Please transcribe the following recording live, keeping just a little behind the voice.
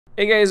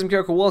Hey guys, I'm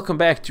Koko. Welcome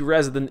back to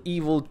Resident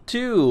Evil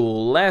 2.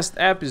 Last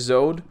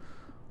episode,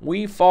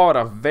 we fought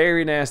a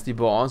very nasty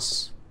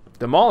boss,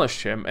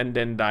 demolished him, and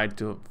then died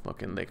to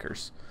fucking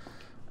lickers.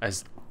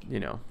 As, you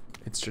know,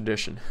 it's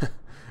tradition.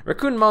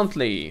 Raccoon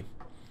Monthly.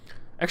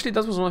 Actually,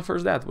 that was my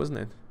first death, wasn't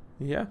it?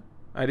 Yeah.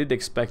 I did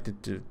expect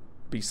it to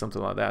be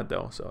something like that,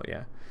 though, so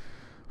yeah.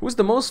 Who's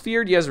the most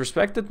feared yet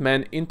respected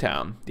man in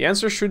town? The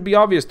answer should be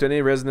obvious to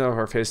any resident of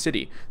our fair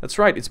city. That's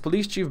right, it's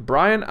Police Chief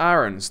Brian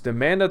Irons, the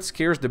man that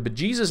scares the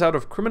bejesus out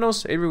of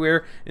criminals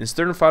everywhere and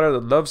stern father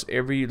that loves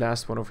every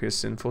last one of his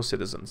sinful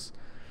citizens.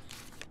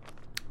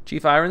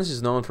 Chief Irons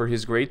is known for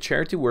his great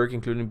charity work,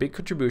 including big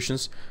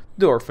contributions to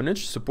the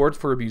orphanage, support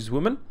for abused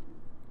women,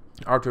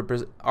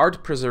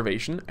 art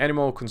preservation,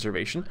 animal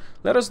conservation.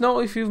 Let us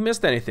know if you've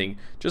missed anything.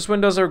 Just when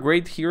does our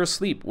great hero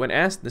sleep? When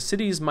asked, the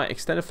city is my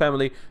extended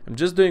family. I'm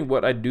just doing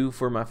what I do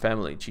for my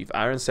family, Chief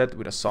Iron said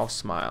with a soft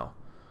smile.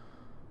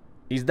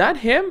 Is that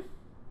him?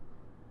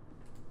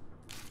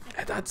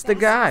 That's the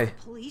guy.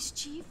 The police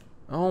chief?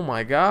 Oh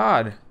my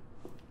god.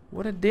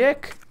 What a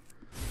dick.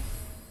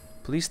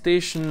 Police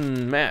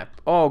station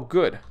map. Oh,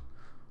 good.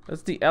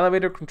 That's the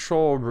elevator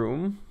control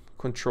room.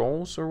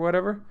 Controls or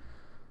whatever.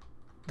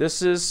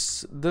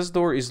 This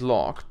door is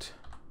locked.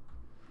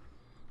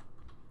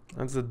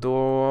 That's the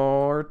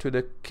door to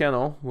the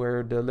kennel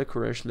where the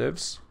licorice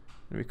lives.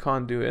 We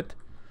can't do it.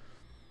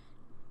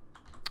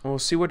 We'll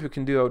see what we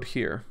can do out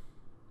here.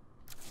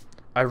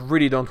 I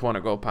really don't want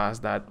to go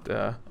past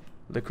that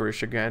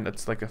licorice again.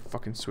 That's like a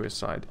fucking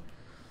suicide.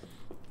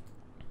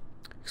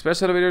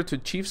 Express elevator to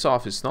Chief's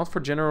office, not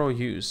for general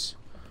use.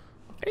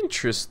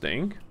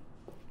 Interesting.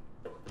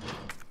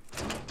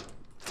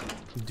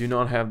 Do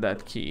not have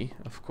that key,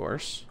 of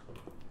course.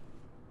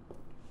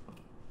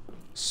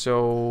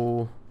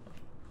 So,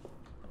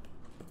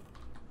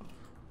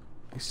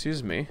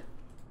 excuse me.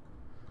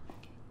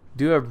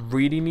 Do I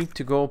really need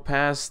to go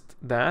past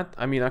that?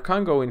 I mean, I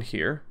can't go in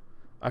here.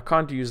 I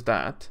can't use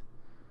that.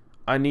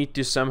 I need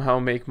to somehow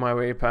make my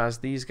way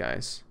past these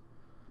guys.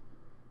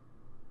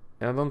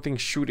 And I don't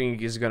think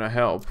shooting is gonna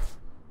help.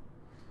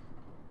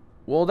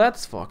 Well,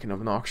 that's fucking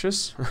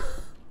obnoxious.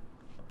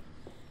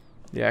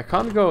 Yeah, I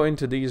can't go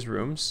into these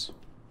rooms.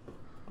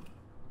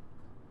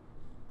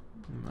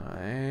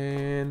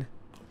 Man,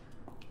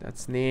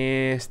 that's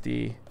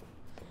nasty.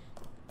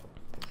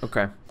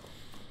 Okay,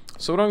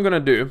 so what I'm gonna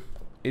do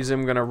is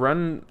I'm gonna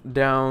run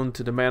down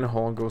to the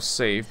manhole and go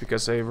save,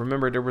 because I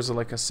remember there was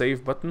like a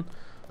save button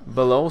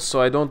below,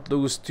 so I don't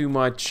lose too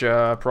much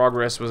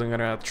progress when I'm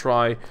gonna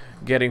try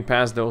getting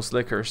past those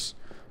lickers,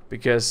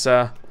 because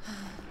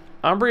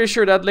I'm pretty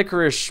sure that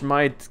licorice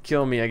might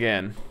kill me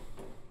again.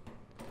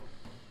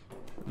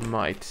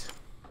 Might.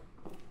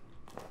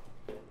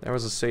 There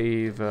was a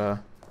save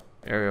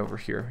area over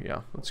here.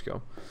 Yeah, let's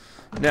go.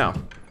 Now,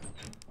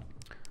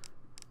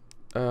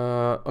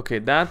 okay,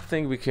 that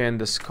thing we can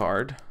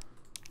discard.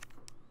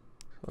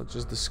 Let's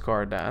just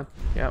discard that.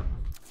 Yeah.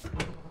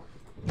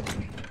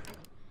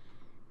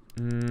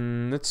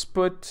 Let's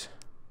put.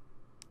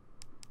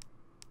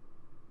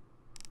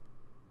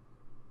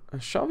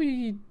 Shall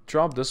we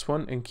drop this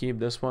one and keep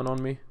this one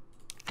on me?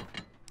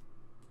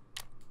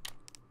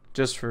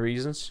 Just for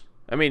reasons.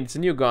 I mean, it's a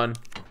new gun.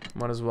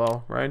 Might as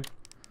well, right?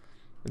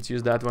 Let's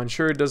use that one.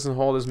 Sure, it doesn't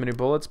hold as many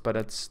bullets, but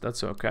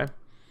that's okay.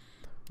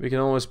 We can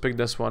always pick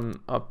this one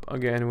up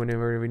again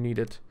whenever we need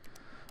it.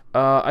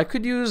 I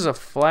could use a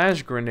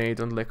flash grenade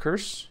on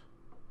lickers.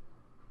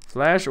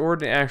 Flash or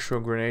the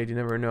actual grenade, you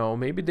never know.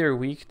 Maybe they're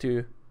weak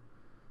to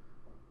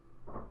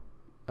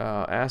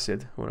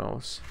acid, who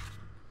knows.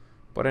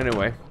 But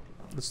anyway,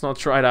 let's not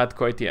try that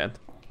quite yet.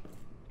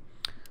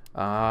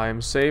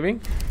 I'm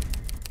saving.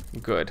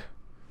 Good.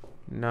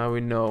 Now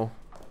we know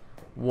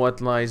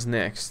what lies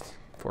next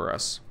for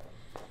us.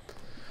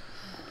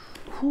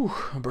 Whew,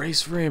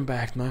 brace for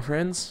impact, my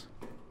friends.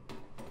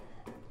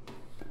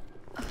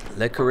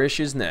 Licorice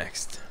is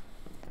next.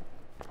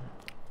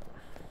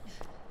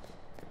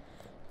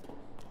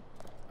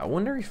 I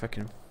wonder if I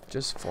can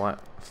just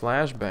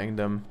flashbang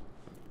them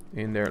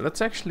in there.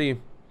 Let's actually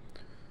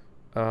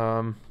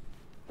 3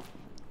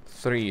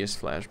 is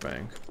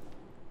flashbang.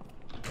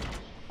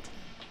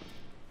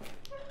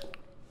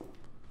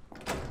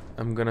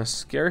 I'm gonna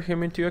scare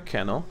him into a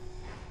kennel,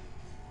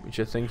 which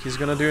I think he's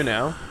gonna do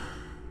now.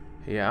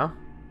 Yeah.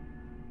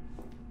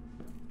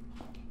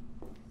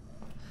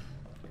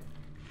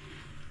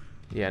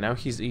 Yeah, now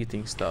he's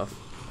eating stuff.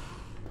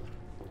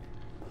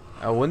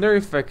 I wonder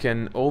if I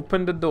can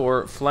open the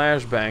door,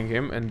 flashbang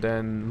him, and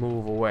then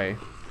move away.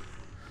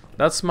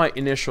 That's my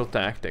initial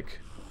tactic.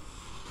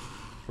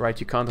 Right,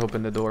 you can't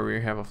open the door where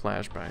you have a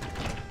flashbang.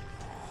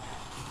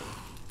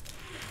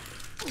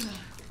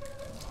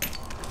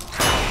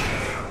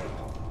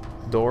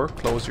 Door,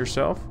 close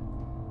yourself.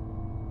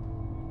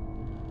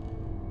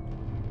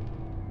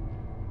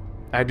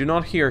 I do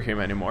not hear him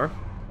anymore.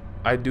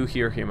 I do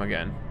hear him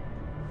again.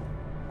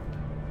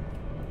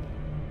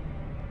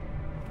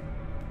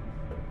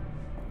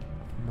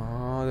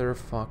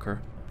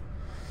 Motherfucker.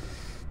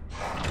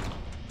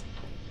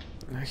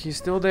 He's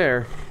still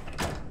there.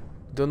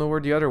 Don't know where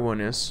the other one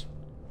is.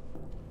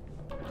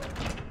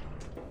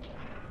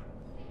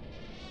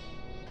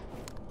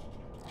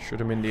 Shoot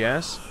him in the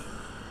ass.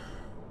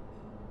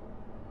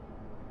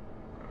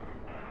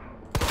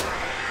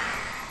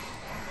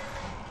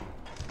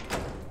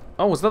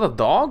 Oh, was that a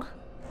dog?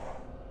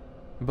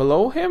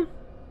 Below him?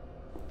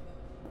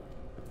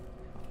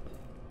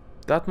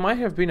 That might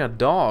have been a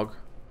dog.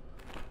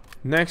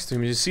 Next to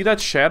him. You see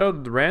that shadow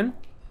that ran?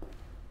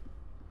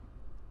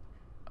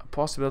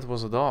 Possibly that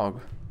was a dog.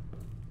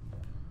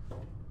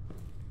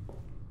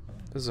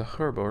 There's a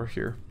herb over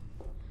here.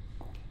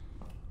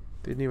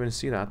 Didn't even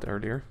see that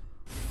earlier.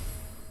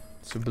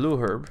 It's a blue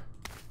herb.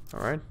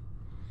 Alright.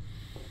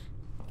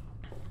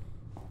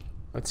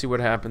 Let's see what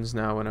happens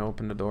now when I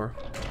open the door.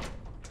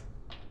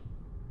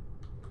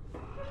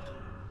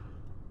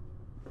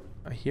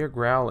 I hear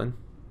growling.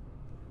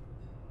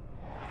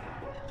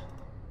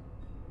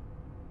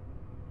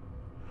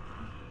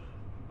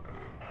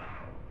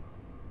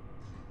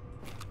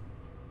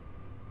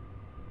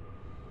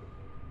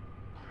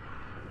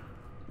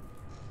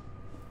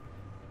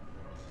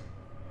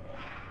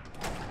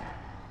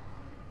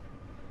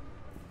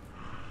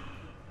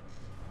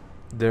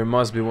 There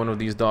must be one of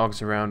these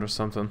dogs around or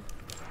something.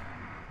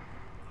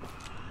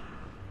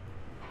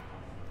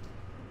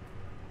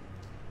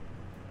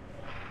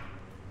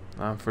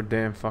 I'm for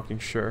damn fucking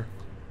sure.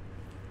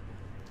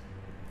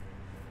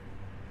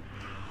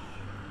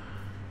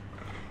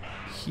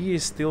 He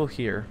is still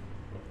here.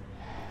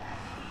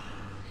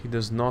 He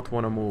does not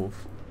want to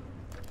move.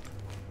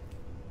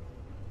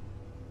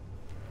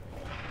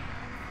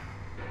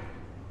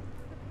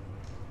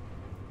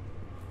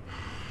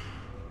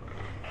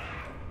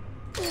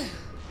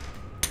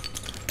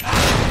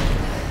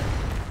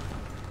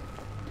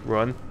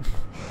 Run.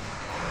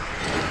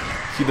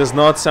 He does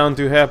not sound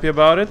too happy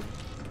about it.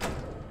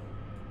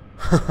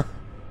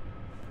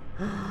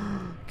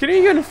 Can you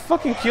even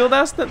fucking kill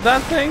that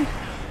thing?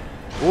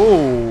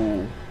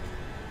 Whoa.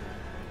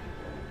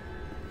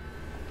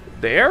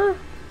 There?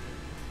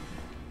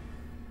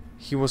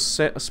 He was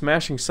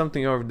smashing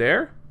something over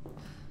there?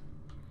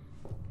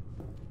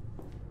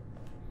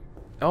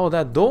 Oh,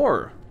 that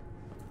door.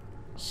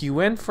 He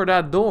went for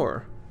that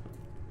door.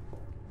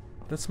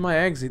 That's my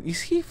exit.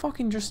 Is he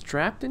fucking just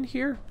trapped in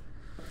here?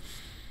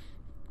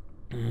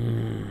 I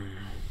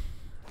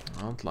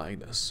don't like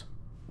this.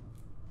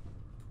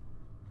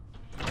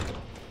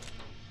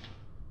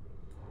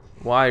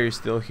 Why are you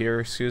still here?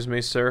 Excuse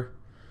me, sir.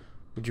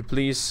 Would you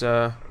please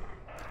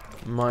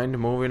mind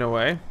moving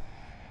away?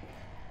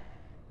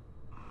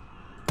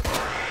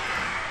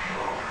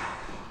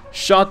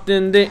 Shot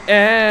in the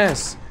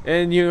ass,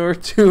 and you're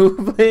to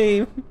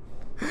blame.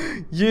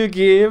 You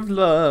give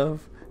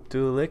love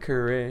to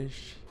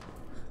licorice.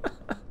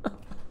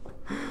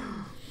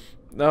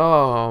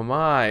 Oh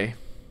my.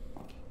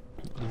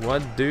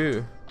 What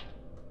do?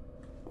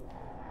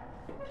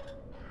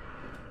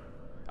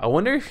 I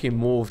wonder if he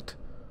moved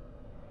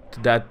to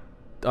that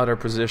other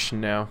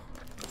position now,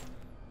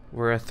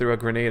 where I threw a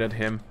grenade at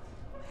him.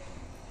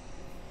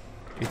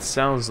 It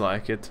sounds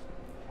like it.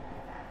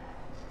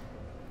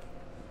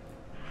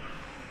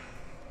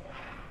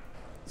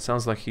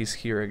 Sounds like he's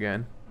here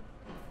again.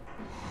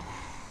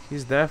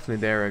 He's definitely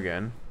there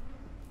again.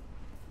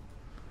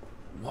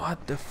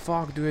 What the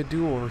fuck do I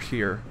do over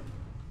here?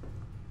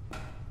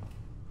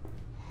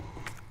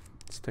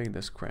 Let's take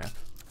this crap.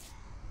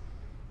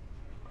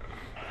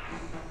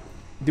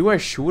 Do I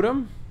shoot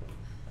him?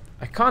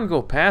 I can't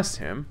go past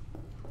him.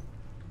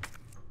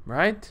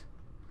 Right?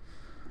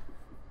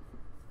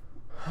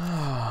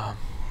 How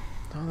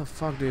the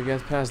fuck do you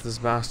get past this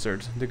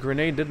bastard? The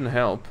grenade didn't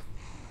help.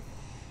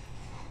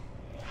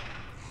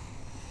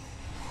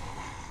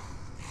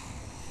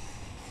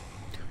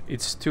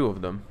 It's two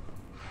of them.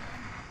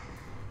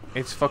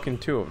 It's fucking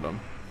two of them.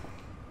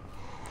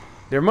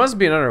 There must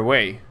be another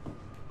way.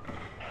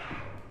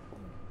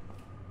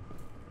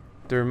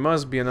 There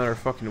must be another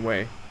fucking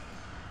way.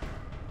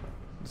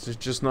 This is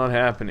just not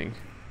happening.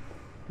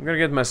 I'm gonna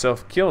get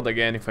myself killed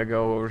again if I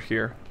go over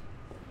here.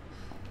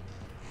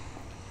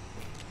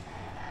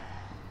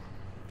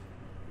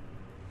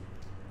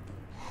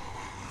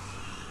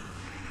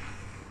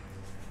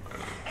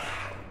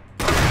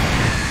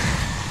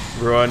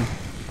 Run.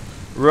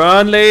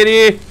 Run,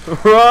 lady!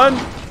 Run!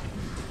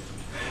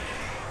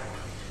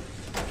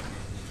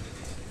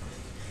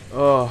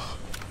 Oh.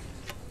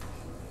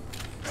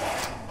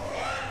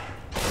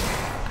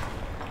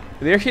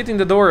 They're hitting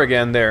the door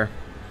again there.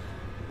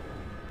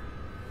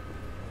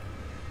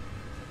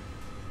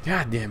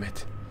 God damn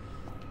it.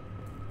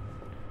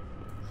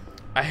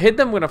 I hit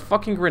them with a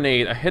fucking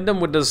grenade. I hit them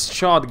with this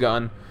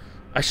shotgun.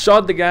 I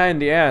shot the guy in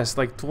the ass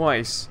like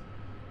twice.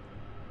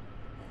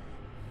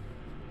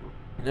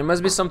 There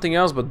must be something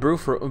else but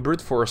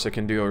brute force I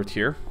can do out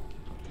here.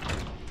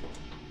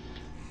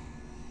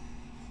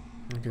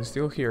 I can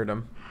still hear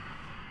them.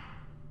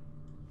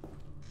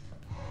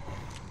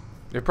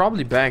 They're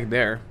probably back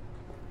there.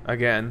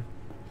 Again.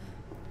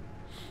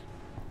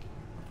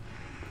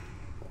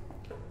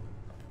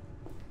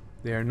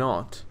 They are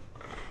not.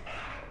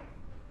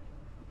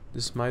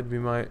 This might be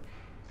my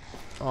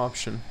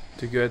option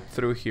to get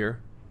through here.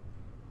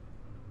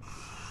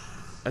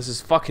 as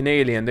this fucking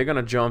alien. They're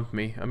gonna jump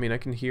me. I mean, I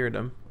can hear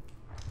them.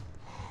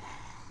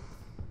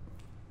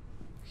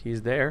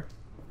 He's there.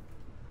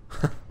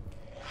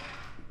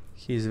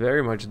 He's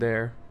very much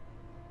there.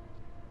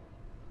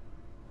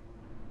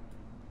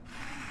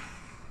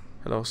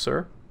 Hello,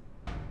 sir.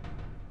 Do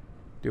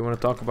you want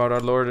to talk about our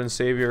Lord and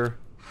Savior,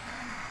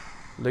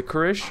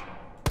 Licorice?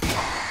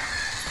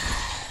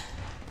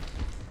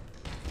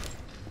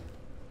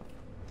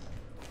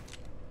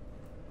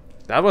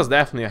 That was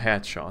definitely a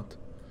headshot.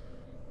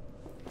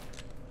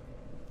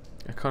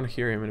 I can't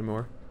hear him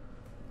anymore.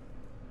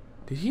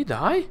 Did he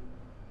die?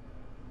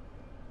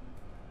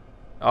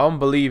 I don't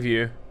believe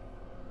you.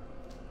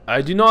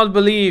 I do not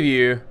believe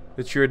you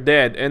that you're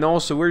dead. And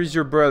also, where is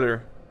your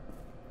brother?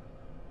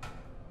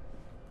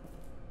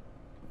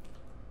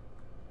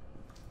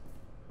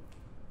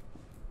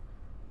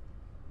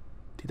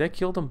 Did I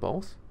kill them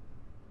both?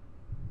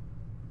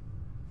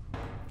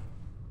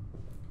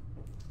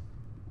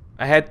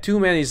 I had too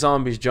many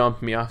zombies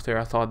jump me after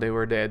I thought they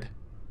were dead.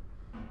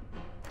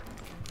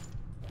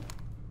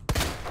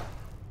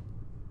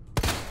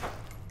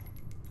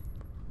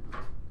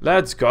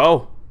 Let's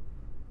go.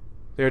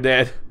 They're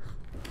dead.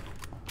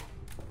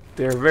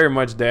 They're very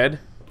much dead.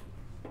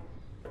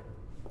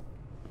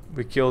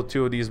 We killed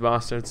 2 of these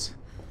bastards.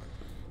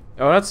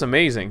 Oh, that's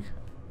amazing.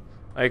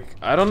 Like,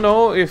 I don't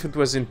know if it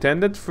was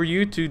intended for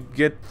you to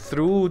get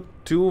through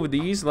 2 of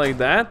these like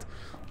that,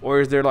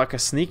 or is there like a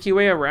sneaky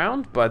way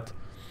around, but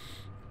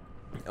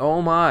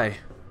oh my.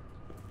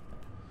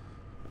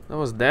 That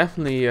was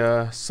definitely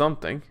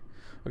something.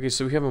 Okay,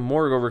 so we have a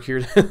morgue over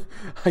here.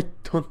 I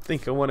don't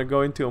think I want to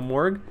go into a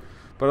morgue,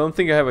 but I don't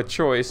think I have a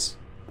choice.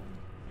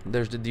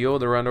 There's the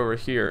deodorant over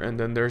here, and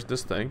then there's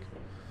this thing.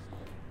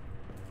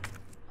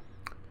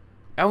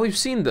 And we've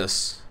seen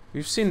this.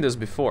 We've seen this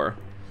before.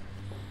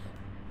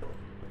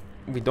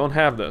 We don't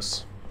have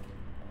this.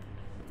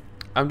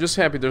 I'm just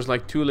happy there's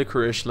like 2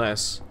 licorice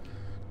less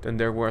than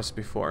there was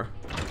before.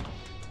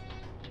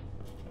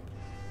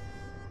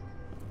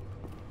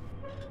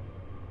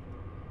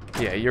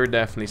 Yeah, you're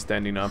definitely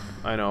standing up.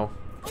 I know.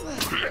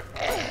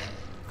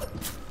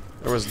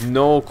 There was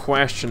no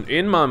question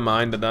in my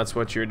mind that that's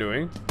what you're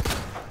doing.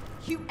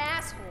 You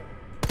asshole.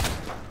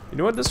 You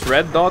know what? This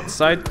red dot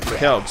side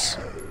helps,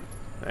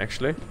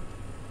 actually.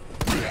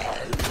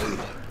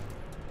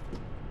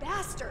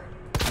 Bastard.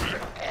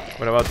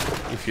 What about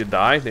if you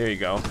die? There you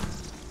go.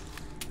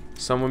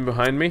 Someone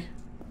behind me?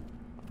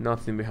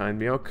 Nothing behind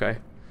me. Okay.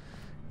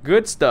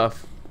 Good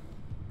stuff.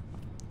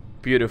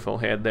 Beautiful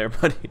head there,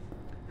 buddy.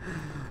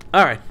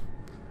 Alright.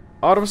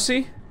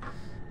 Autopsy.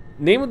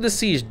 Name of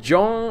deceased,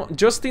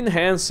 Justin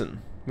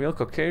Hansen. Male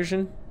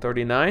Caucasian,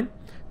 39.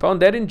 Found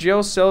dead in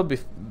jail cell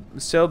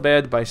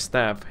bed by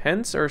staff.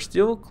 Hands are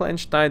still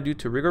clenched tight due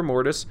to rigor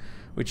mortis,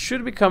 which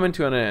should be coming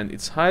to an end.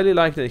 It's highly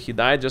likely that he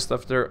died just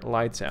after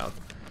lights out.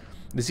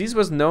 Deceased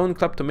was known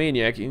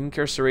kleptomaniac,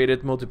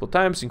 incarcerated multiple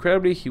times.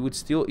 Incredibly, he would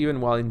steal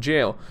even while in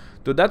jail,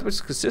 though that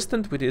was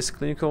consistent with his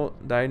clinical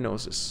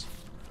diagnosis.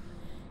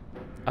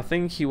 I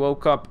think he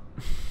woke up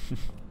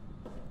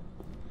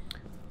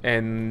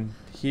and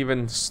he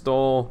even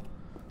stole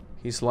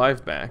his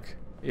life back,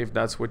 if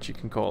that's what you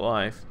can call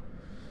life.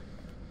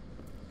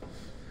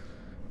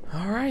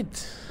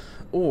 Alright.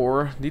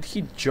 Or, did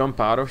he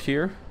jump out of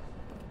here?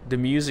 The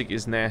music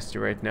is nasty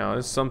right now.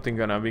 There's something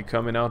gonna be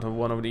coming out of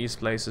one of these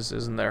places,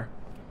 isn't there?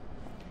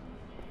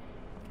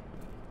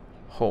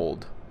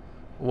 Hold.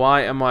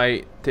 Why am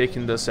I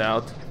taking this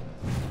out?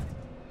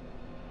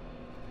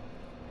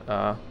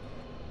 Okay.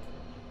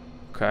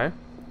 I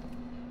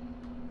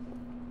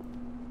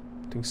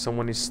think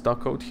someone is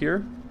stuck out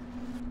here.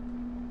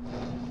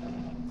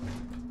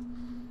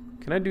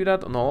 Can I do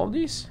that on all of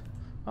these?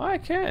 Oh, I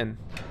can.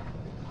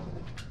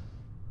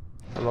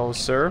 Hello,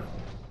 sir.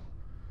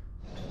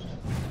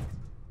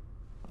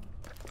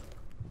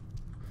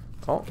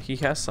 Oh, he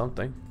has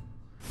something.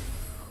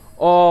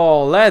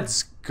 Oh,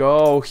 let's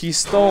go. He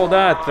stole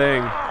that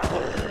thing.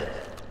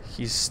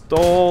 He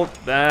stole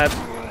that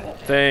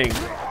thing.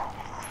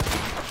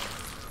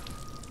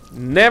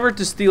 Never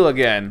to steal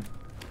again.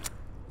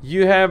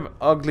 You have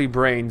ugly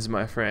brains,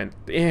 my friend.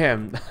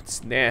 Damn,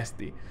 that's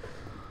nasty.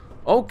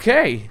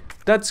 Okay,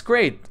 that's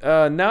great.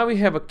 Now we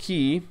have a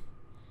key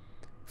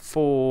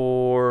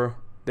for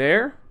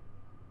there,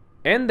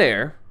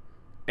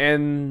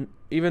 and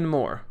even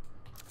more.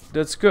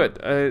 That's good.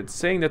 It's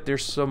saying that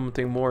there's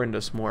something more in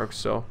this morgue,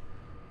 so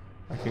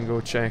I can go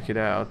check it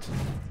out.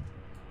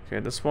 Okay,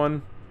 this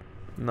one,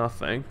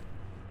 nothing.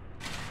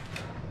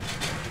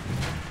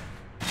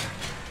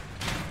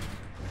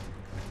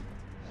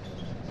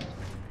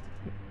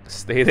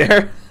 Stay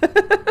there.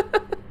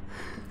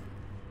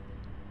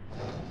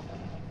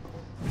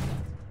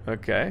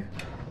 Okay.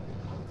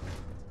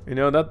 You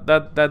know,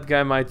 that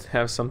guy might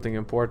have something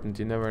important,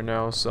 you never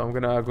know, so I'm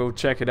gonna go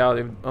check it out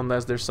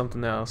unless there's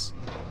something else.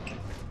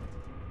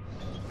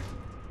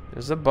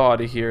 There's a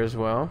body here as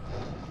well.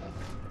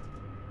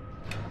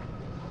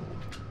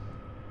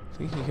 I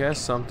think he has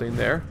something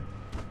there.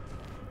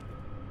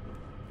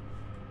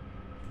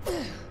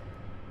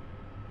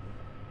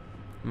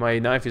 My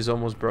knife is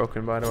almost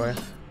broken, by the way.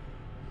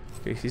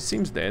 Okay, he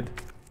seems dead.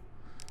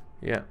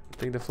 Yeah,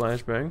 take the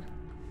flashbang.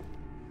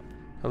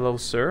 Hello,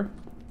 sir.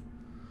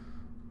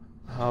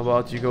 How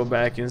about you go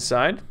back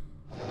inside?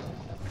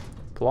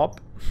 Plop.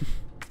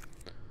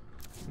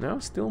 No,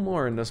 still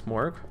more in this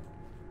morgue.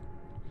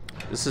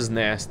 This is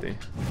nasty.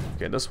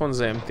 Okay, this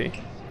one's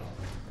empty.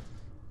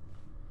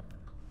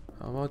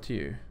 How about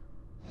you?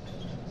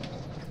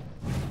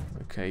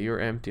 Okay, you're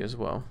empty as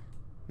well.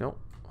 No,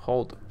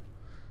 hold.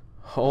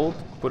 Hold,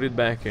 put it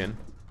back in.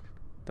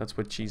 That's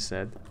what she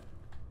said.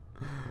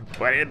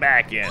 Put it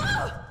back in.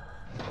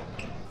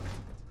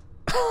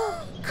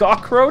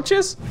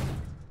 Cockroaches?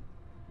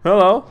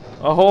 Hello,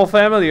 a whole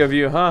family of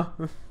you, huh?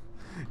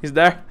 Was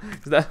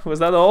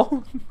that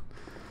all?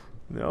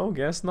 No,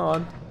 guess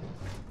not.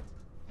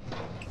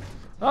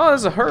 Oh,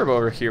 there's a herb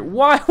over here.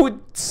 Why would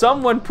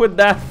someone put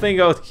that thing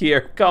out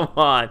here? Come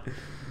on.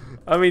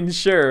 I mean,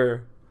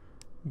 sure.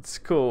 It's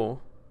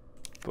cool.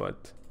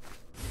 But...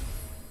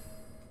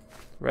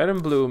 red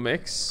and blue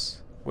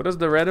mix. What does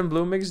the red and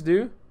blue mix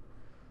do?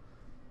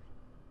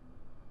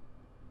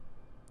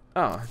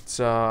 Oh, it's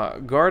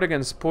guard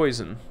against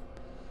poison.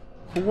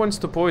 Who wants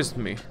to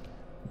poison me?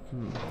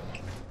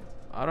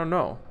 I don't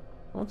know.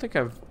 I don't think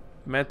I've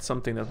met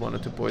something that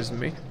wanted to poison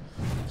me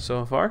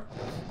so far.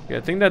 Yeah,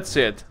 I think that's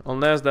it.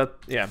 Unless that...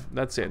 yeah,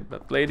 that's it.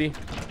 That lady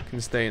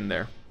can stay in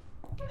there.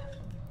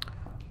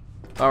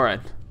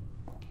 Alright.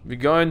 We're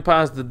going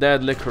past the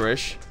dead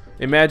licorice.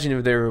 Imagine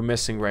if they were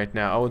missing right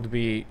now. I would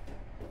be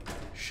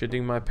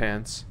shitting my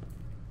pants.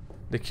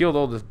 They killed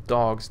all the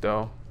dogs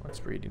though.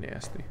 That's really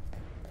nasty.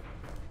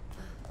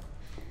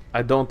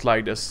 I don't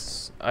like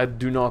this. I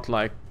do not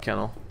like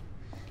kennel.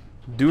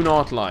 Do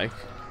not like.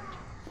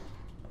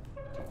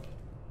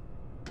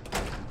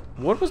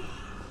 What was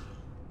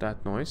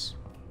that noise?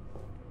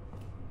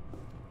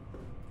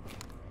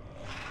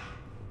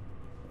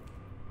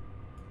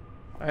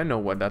 I know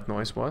what that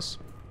noise was.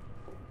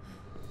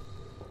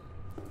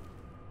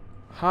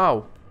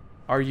 How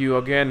are you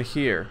again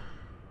here?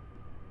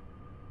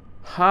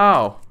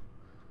 How?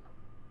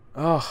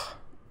 Ugh.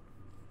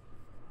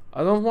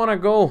 I don't want to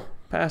go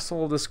past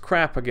all this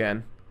crap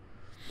again.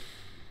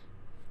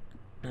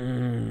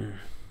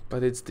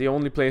 But it's the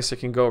only place I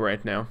can go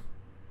right now.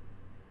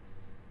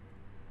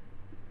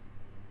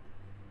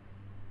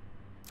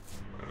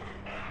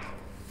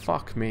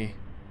 Fuck me.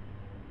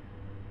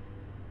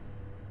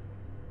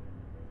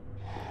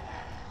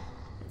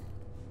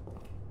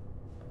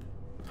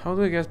 How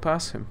do I get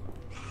past him?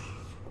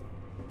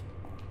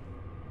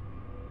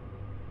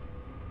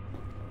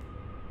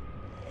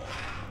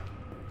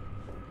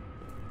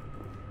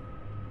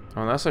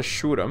 Unless I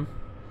shoot him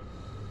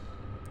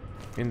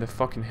in the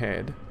fucking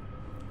head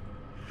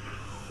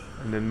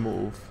and then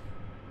move.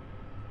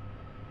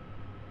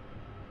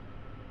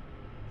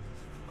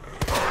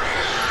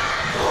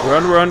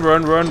 Run, run,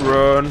 run, run,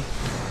 run.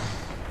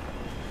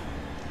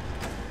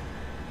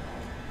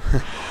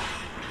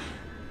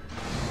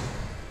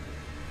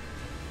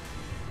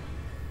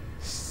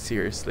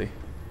 Seriously.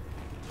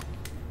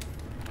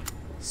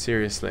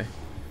 Seriously.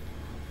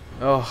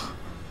 Oh.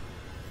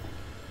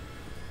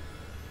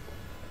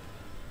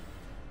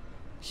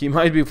 He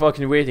might be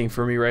fucking waiting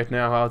for me right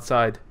now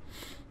outside.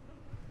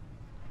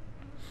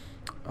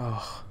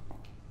 Oh.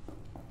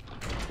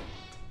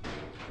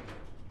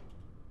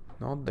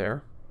 Not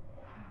there.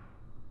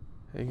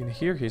 I can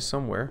hear he's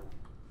somewhere.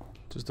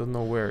 Just don't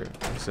know where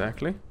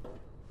exactly.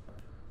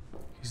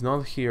 He's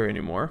not here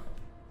anymore.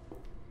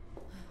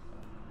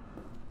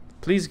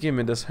 Please give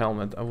me this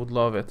helmet. I would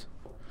love it.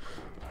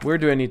 Where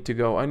do I need to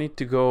go? I need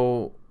to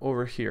go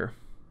over here.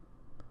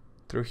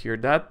 Through here.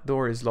 That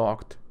door is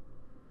locked.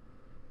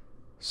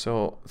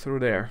 So, through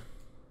there.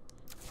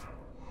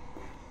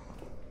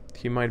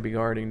 He might be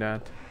guarding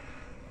that.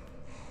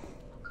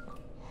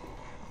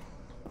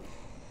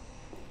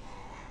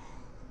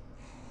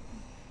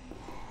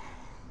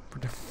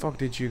 Where the fuck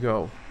did you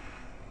go?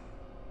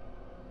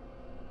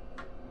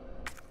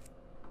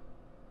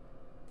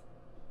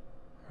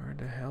 Where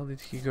the hell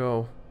did he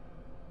go?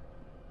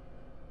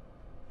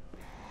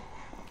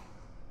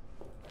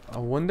 I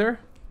wonder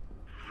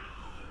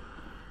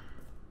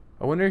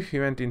if he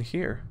went in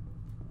here.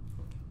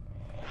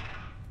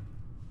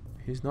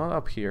 He's not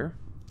up here.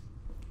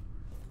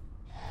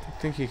 I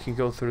think he can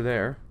go through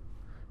there.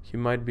 He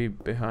might be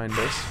behind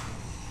us.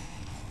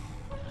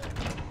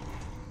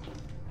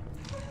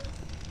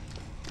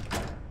 I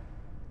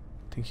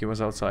think he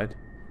was outside.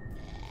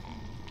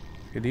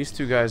 Okay, these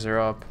two guys are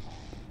up.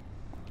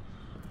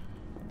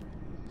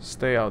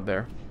 Stay out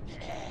there.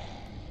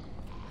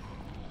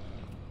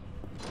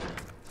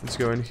 Let's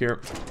go in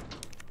here.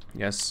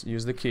 Yes,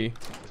 use the key.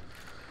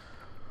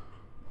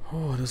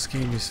 Oh, this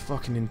game is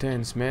fucking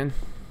intense, man.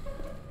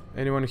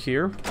 Anyone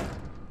here?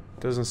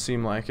 Doesn't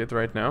seem like it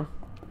right now.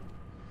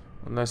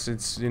 Unless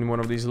it's in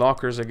one of these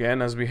lockers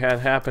again, as we had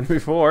happened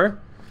before.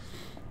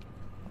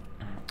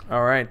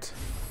 Alright.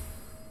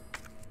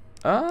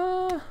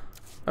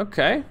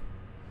 Okay.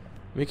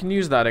 We can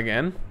use that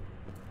again.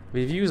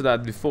 We've used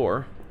that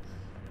before.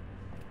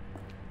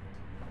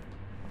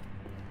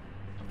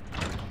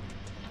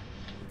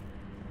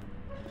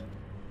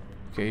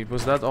 Okay,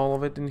 was that all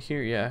of it in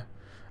here? Yeah.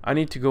 I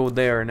need to go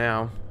there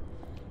now.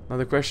 Now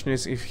the question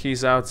is if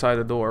he's outside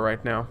the door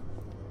right now.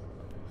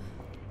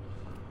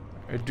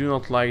 I do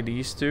not like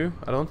these two.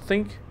 I don't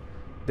think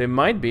they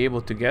might be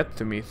able to get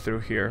to me through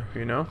here,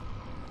 you know?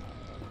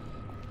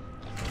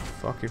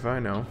 Fuck if I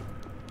know.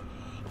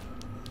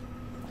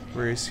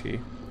 Where is he?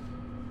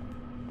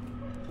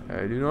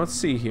 I do not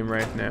see him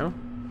right now,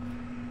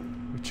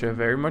 which I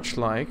very much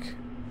like.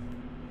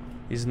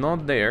 He's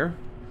not there.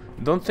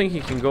 Don't think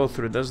he can go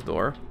through this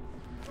door.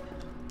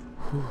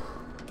 Whew.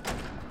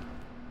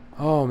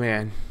 Oh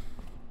man.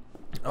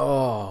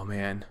 Oh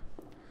man.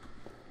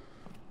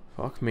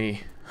 Fuck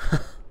me.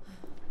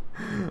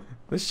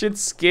 This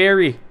shit's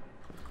scary.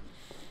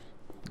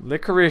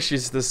 Licorice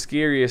is the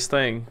scariest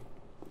thing.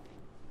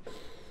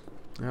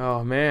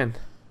 Oh man.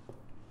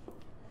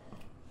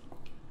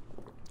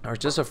 I was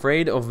just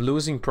afraid of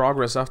losing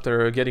progress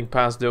after getting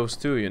past those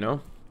two, you know?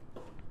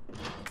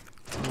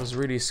 It was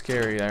really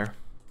scary there.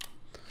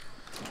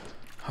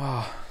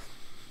 Oh.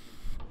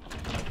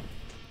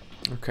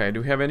 Okay,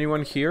 do we have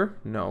anyone here?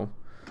 No.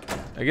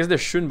 I guess there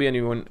shouldn't be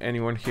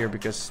anyone here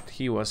because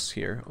he was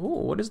here.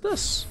 Oh, what is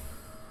this?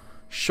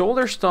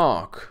 Shoulder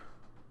stock.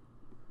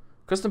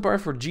 Custom part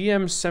for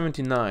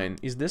GM79.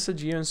 Is this a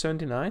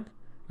GM79?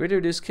 Greater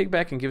it is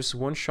kickback and gives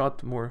each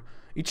shot more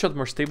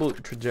stable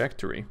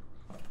trajectory.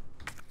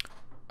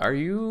 Are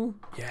you?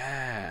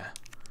 Yeah.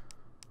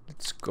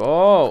 Let's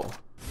go.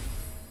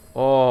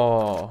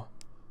 Oh.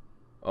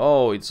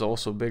 Oh, it's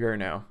also bigger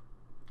now.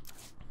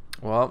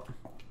 Well,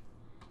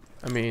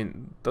 I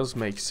mean, does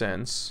make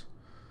sense.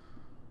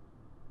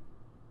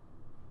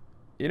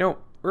 You know,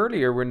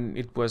 earlier when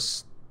it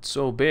was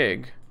so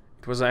big,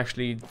 it was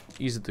actually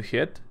easy to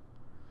hit.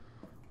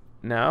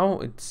 Now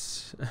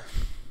it's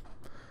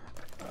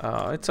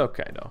it's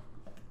okay though.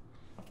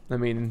 I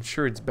mean,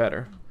 sure, it's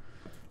better.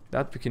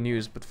 That we can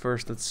use, but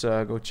first let's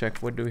go check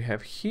what do we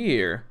have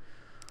here.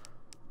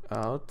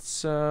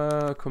 Let's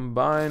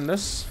combine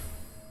this.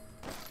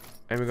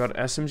 And we got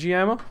SMG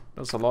ammo.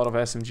 That's a lot of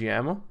SMG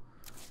ammo.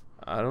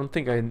 I don't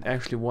think I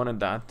actually wanted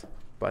that,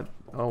 but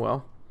oh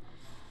well.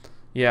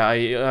 Yeah,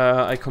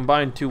 I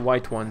combined two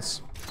white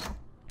ones.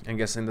 I'm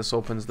guessing this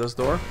opens this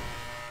door.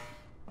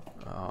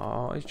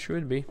 Oh, it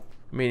should be.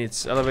 I mean,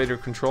 it's elevator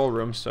control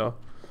room, so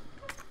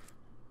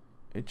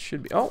it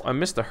should be. Oh, I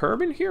missed a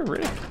herb in here,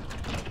 really?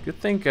 Good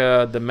thing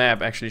the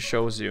map actually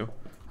shows you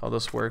how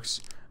this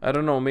works. I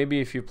don't know,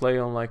 maybe if you play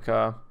on like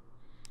on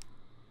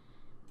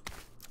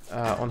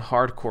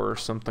hardcore or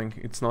something,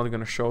 it's not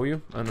gonna show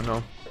you. I don't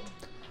know.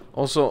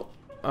 Also,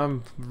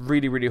 I'm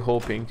really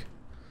hoping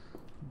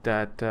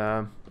that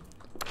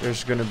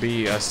there's gonna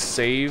be a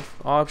save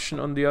option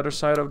on the other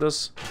side of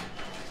this.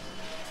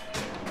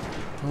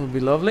 That would be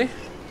lovely.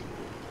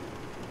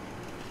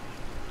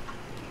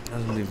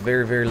 That would be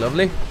very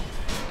lovely.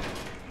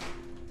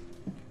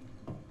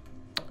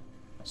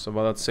 So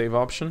about that save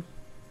option.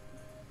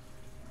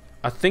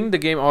 I think the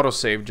game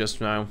autosaved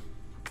just now.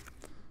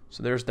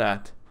 So there's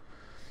that.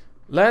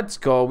 Let's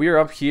go. We're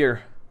up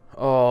here.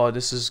 Oh,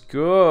 this is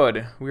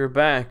good. We're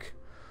back.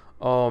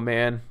 Oh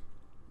man.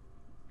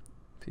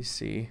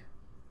 PC.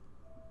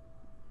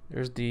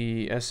 There's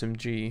the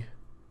SMG.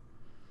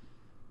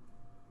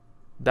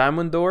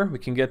 Diamond door. We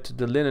can get to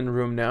the linen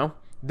room now.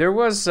 There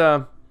was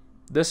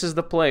this is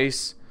the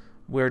place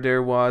where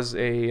there was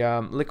a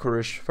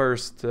licorice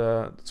first.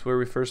 That's where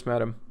we first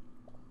met him.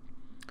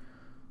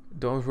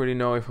 Don't really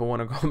know if I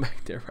want to go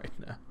back there right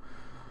now.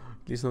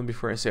 At least not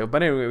before I say it.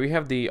 But anyway, we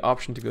have the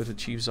option to go to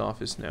Chief's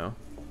office now.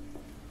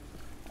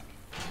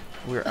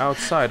 We're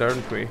outside,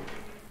 aren't we?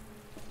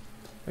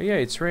 Oh yeah,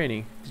 it's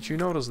raining. Did you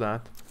notice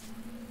that?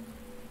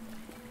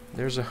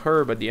 There's a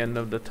herb at the end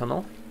of the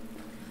tunnel.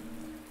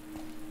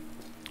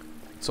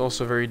 It's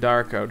also very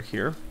dark out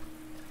here.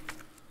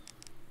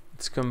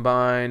 Let's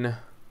combine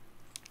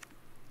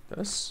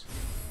this.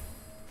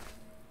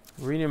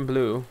 Green and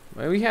blue.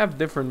 Well, we have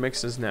different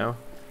mixes now.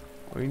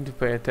 We need to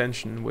pay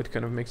attention what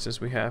kind of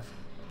mixes we have.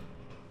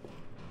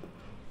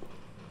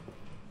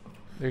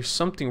 There's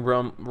something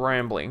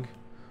rambling.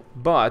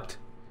 But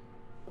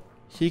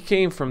he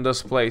came from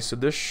this place, so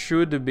this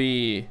should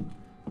be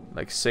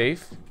like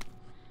safe.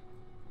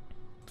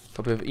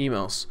 Couple of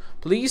emails.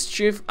 Please,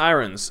 Chief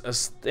Irons,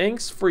 as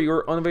thanks for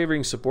your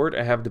unwavering support,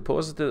 I have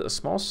deposited a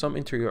small sum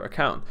into your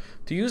account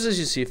to use as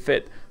you see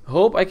fit.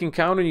 Hope I can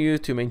count on you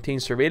to maintain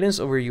surveillance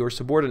over your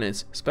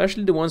subordinates,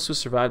 especially the ones who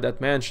survived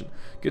that mansion.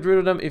 Get rid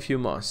of them if you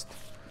must.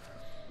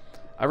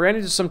 I ran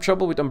into some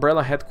trouble with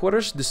Umbrella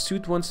headquarters. The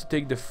suit wants to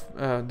take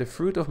the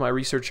fruit of my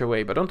research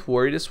away, but don't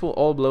worry, this will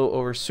all blow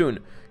over soon.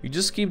 You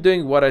just keep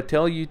doing what I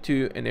tell you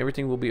to, and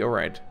everything will be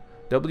alright.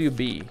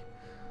 WB.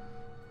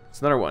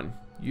 It's another one.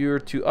 You're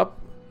to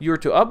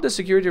up the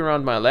security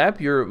around my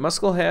lab. Your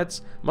muscle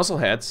heads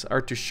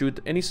are to shoot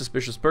any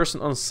suspicious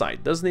person on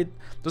sight. Doesn't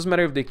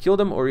matter if they kill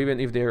them or even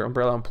if they're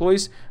Umbrella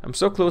employees. I'm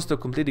so close to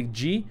completing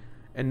G,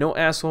 and no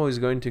asshole is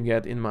going to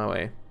get in my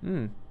way.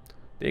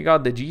 They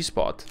got the G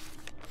spot.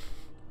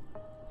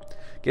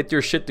 Get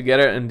your shit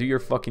together and do your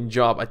fucking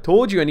job. I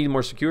told you I need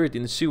more security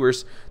in the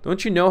sewers.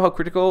 Don't you know how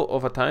critical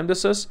of a time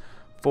this is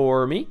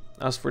for me?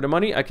 As for the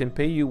money, I can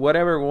pay you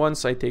whatever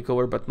once I take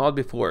over, but not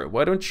before.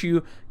 Why don't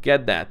you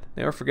get that?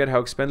 Never forget how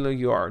expendable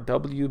you are.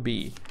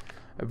 WB.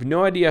 I have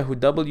no idea who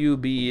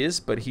WB is,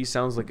 but he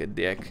sounds like a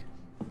dick.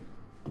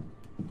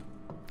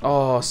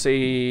 Oh,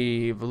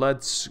 save.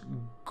 Let's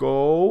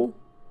go.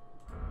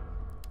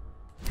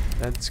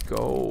 Let's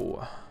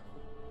go.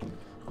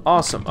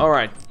 Awesome.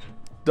 Alright.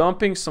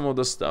 Dumping some of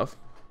the stuff.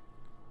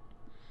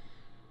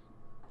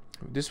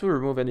 This will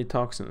remove any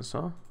toxins,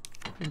 huh?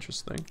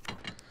 Interesting.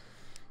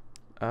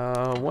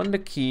 One the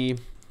key.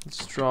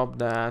 Let's drop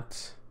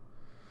that.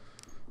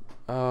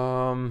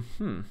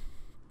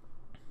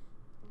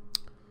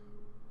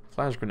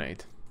 Flash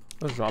grenade.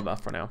 Let's drop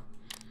that for now.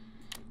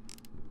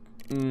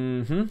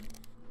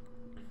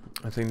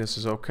 I think this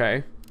is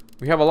okay.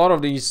 We have a lot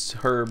of these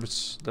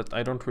herbs that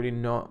I don't really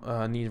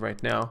need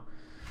right now.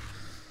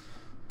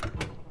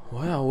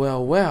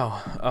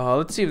 Well.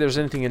 Let's see if there's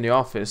anything in the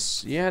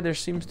office. Yeah, there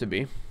seems to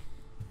be.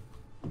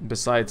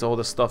 Besides all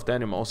the stuffed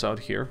animals out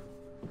here.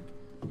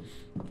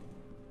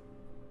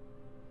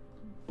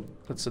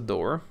 That's a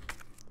door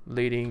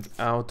leading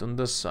out on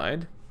this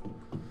side.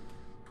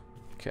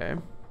 Okay.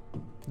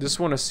 Just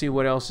want to see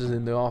what else is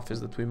in the office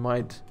that we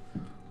might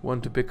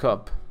want to pick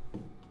up.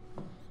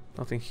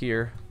 Nothing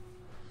here.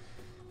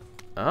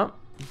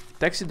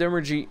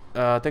 Taxidermy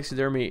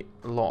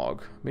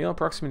log. Male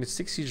approximately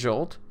 6 years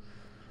old.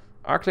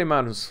 Arclay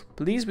Mountains.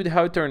 Pleased with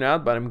how it turned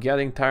out, but I'm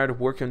getting tired of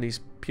working on these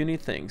puny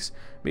things.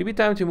 Maybe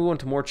time to move on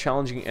to more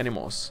challenging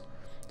animals.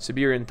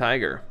 Siberian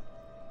tiger.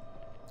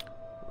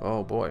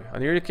 Oh boy. I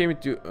nearly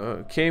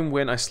came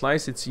when I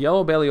sliced its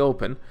yellow belly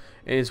open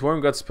and its worm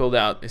got spilled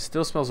out. It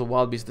still smells of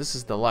wild beast. This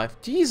is the life.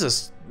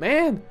 Jesus,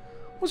 man.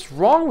 What's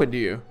wrong with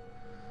you?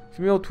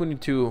 Female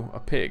 22, a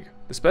pig.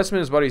 The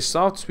specimen's body is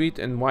soft, sweet,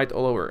 and white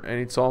all over, and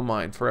it's all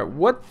mine. Forever.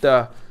 What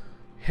the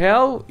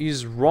hell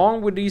is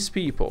wrong with these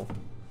people?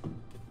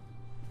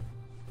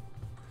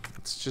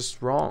 It's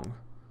just wrong.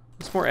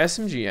 It's more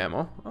SMG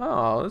ammo.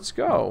 Oh, let's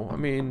go. I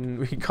mean,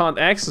 we can't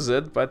access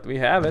it, but we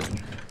have it. I'm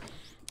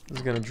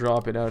just gonna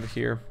drop it out of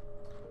here.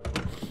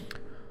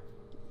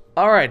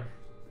 Alright.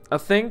 I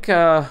think,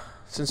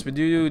 since we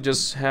do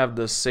just have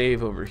the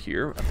save over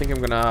here, I think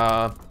I'm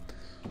gonna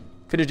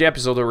finish the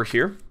episode over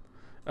here.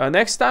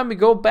 Next time we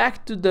go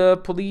back to the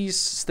police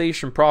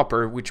station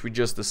proper, which we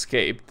just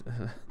escaped.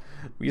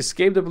 We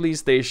escaped the police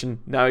station,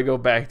 now we go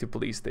back to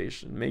police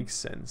station. Makes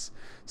sense.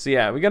 So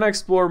yeah, we're gonna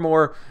explore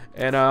more,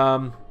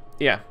 and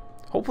yeah.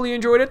 Hopefully you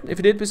enjoyed it. If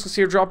you did, please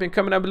consider dropping a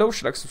comment down below.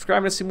 Should I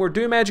subscribe and see more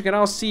Doing Magic, and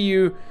I'll see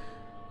you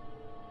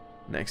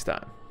next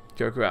time.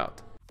 Koko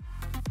out.